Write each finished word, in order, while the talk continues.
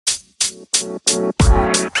Good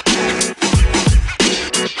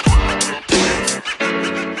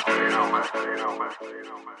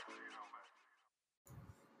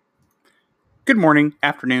morning,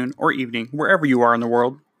 afternoon, or evening, wherever you are in the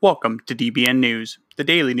world. Welcome to DBN News, the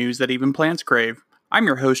daily news that even plants crave. I'm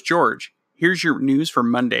your host, George. Here's your news for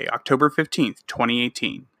Monday, October 15th,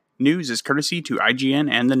 2018. News is courtesy to IGN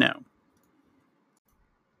and The Know.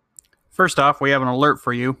 First off, we have an alert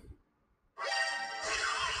for you.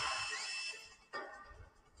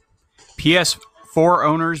 PS4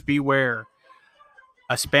 owners beware.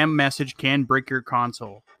 A spam message can break your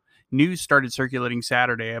console. News started circulating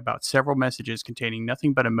Saturday about several messages containing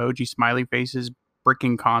nothing but emoji smiley faces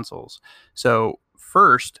bricking consoles. So,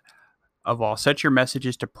 first of all, set your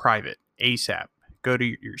messages to private ASAP. Go to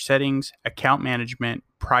your settings, account management,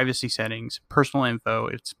 privacy settings, personal info.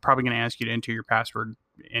 It's probably going to ask you to enter your password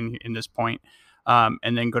in this point.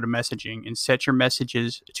 And then go to messaging and set your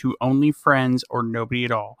messages to only friends or nobody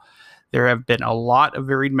at all. There have been a lot of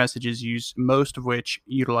varied messages used, most of which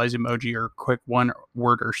utilize emoji or quick one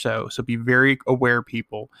word or so. So be very aware,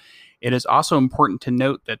 people. It is also important to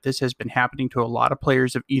note that this has been happening to a lot of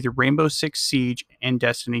players of either Rainbow Six Siege and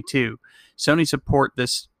Destiny 2. Sony support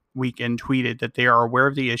this weekend tweeted that they are aware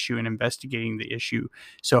of the issue and investigating the issue.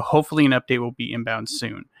 So hopefully an update will be inbound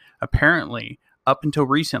soon. Apparently, up until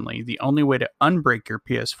recently, the only way to unbreak your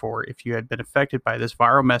PS4 if you had been affected by this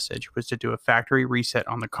viral message was to do a factory reset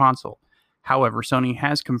on the console. However, Sony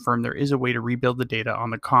has confirmed there is a way to rebuild the data on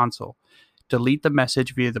the console. Delete the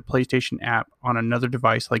message via the PlayStation app on another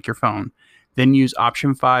device like your phone. Then use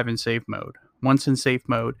option 5 in safe mode. Once in safe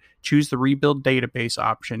mode, choose the rebuild database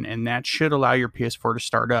option, and that should allow your PS4 to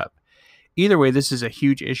start up. Either way, this is a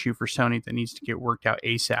huge issue for Sony that needs to get worked out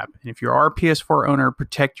ASAP. And if you are a PS4 owner,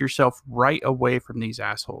 protect yourself right away from these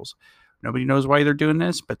assholes. Nobody knows why they're doing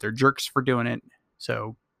this, but they're jerks for doing it.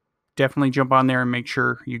 So definitely jump on there and make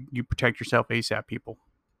sure you protect yourself ASAP, people.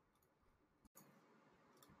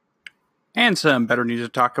 And some better news to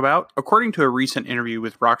talk about. According to a recent interview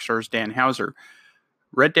with Rockstar's Dan Houser,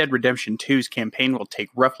 Red Dead Redemption 2's campaign will take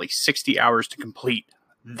roughly 60 hours to complete.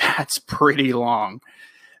 That's pretty long.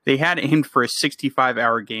 They had aimed for a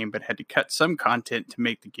 65-hour game, but had to cut some content to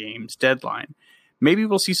make the game's deadline. Maybe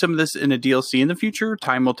we'll see some of this in a DLC in the future.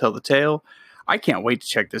 Time will tell the tale. I can't wait to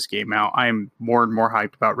check this game out. I'm more and more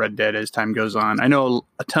hyped about Red Dead as time goes on. I know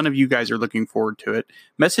a ton of you guys are looking forward to it.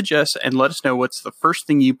 Message us and let us know what's the first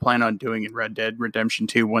thing you plan on doing in Red Dead Redemption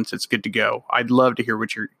 2 once it's good to go. I'd love to hear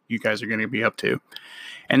what you guys are going to be up to.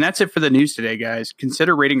 And that's it for the news today, guys.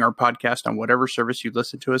 Consider rating our podcast on whatever service you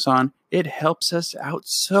listen to us on. It helps us out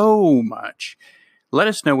so much. Let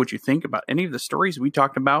us know what you think about any of the stories we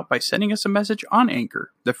talked about by sending us a message on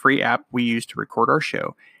Anchor, the free app we use to record our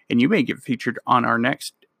show, and you may get featured on our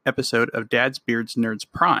next episode of Dad's Beards Nerds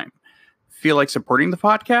Prime. Feel like supporting the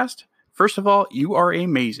podcast? First of all, you are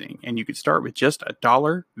amazing, and you can start with just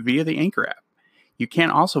 $1 via the Anchor app. You can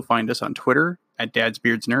also find us on Twitter at Dad's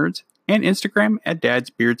Beards Nerds and Instagram at Dad's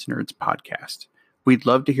Beards Nerds Podcast. We'd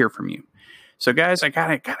love to hear from you. So guys, I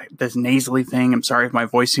got this nasally thing. I'm sorry if my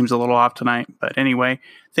voice seems a little off tonight. But anyway,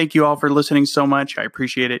 thank you all for listening so much. I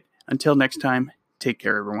appreciate it. Until next time, take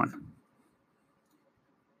care, everyone.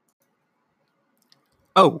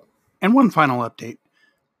 Oh, and one final update.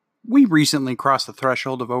 We recently crossed the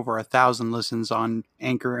threshold of over 1,000 listens on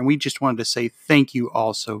Anchor, and we just wanted to say thank you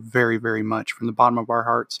all so very, very much from the bottom of our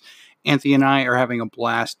hearts. Anthony and I are having a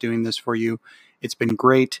blast doing this for you. It's been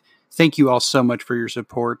great. Thank you all so much for your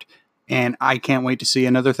support. And I can't wait to see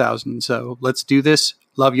another 1,000. So let's do this.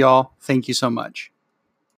 Love y'all. Thank you so much.